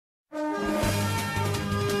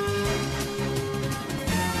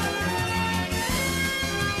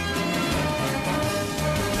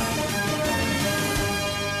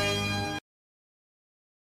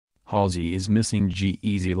Halsey is missing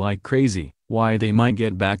G-Eazy like crazy. Why they might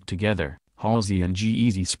get back together. Halsey and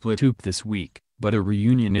G-Eazy split up this week, but a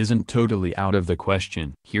reunion isn't totally out of the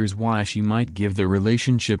question. Here's why she might give the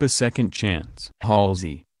relationship a second chance.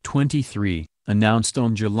 Halsey, 23, announced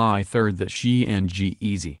on July 3 that she and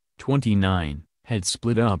G-Eazy, 29, had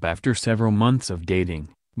split up after several months of dating,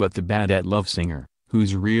 but the Bad at Love singer,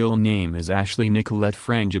 whose real name is Ashley Nicolette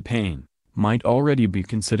Frangipane, might already be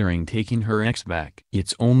considering taking her ex back.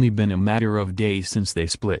 It's only been a matter of days since they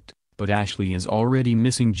split, but Ashley is already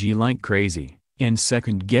missing G like crazy, and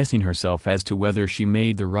second-guessing herself as to whether she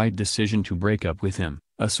made the right decision to break up with him,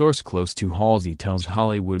 a source close to Halsey tells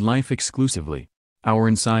Hollywood Life exclusively. Our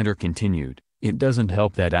insider continued, "It doesn't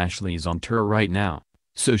help that Ashley's on tour right now,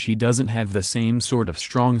 so she doesn't have the same sort of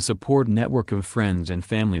strong support network of friends and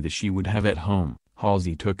family that she would have at home."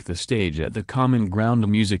 Halsey took the stage at the Common Ground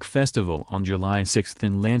Music Festival on July 6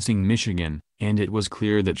 in Lansing, Michigan, and it was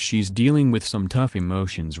clear that she's dealing with some tough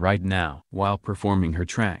emotions right now. While performing her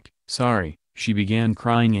track, "Sorry," she began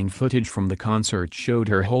crying, and footage from the concert showed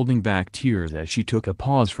her holding back tears as she took a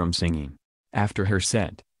pause from singing. After her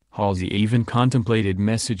set, Halsey even contemplated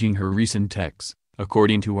messaging her recent ex,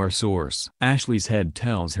 according to our source. Ashley's head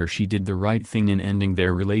tells her she did the right thing in ending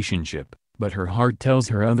their relationship, but her heart tells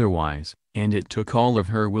her otherwise, and it took all of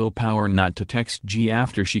her willpower not to text G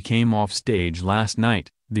after she came off stage last night,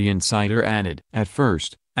 the insider added. At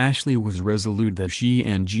first, Ashley was resolute that she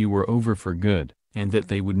and G were over for good, and that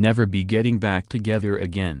they would never be getting back together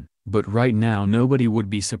again, but right now nobody would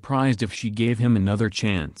be surprised if she gave him another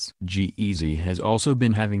chance. G-Eazy has also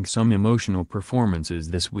been having some emotional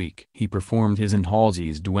performances this week. He performed his and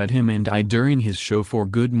Halsey's duet "Him and I" during his show for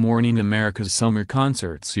Good Morning America's summer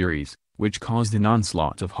concert series, which caused an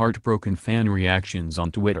onslaught of heartbroken fan reactions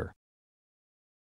on Twitter.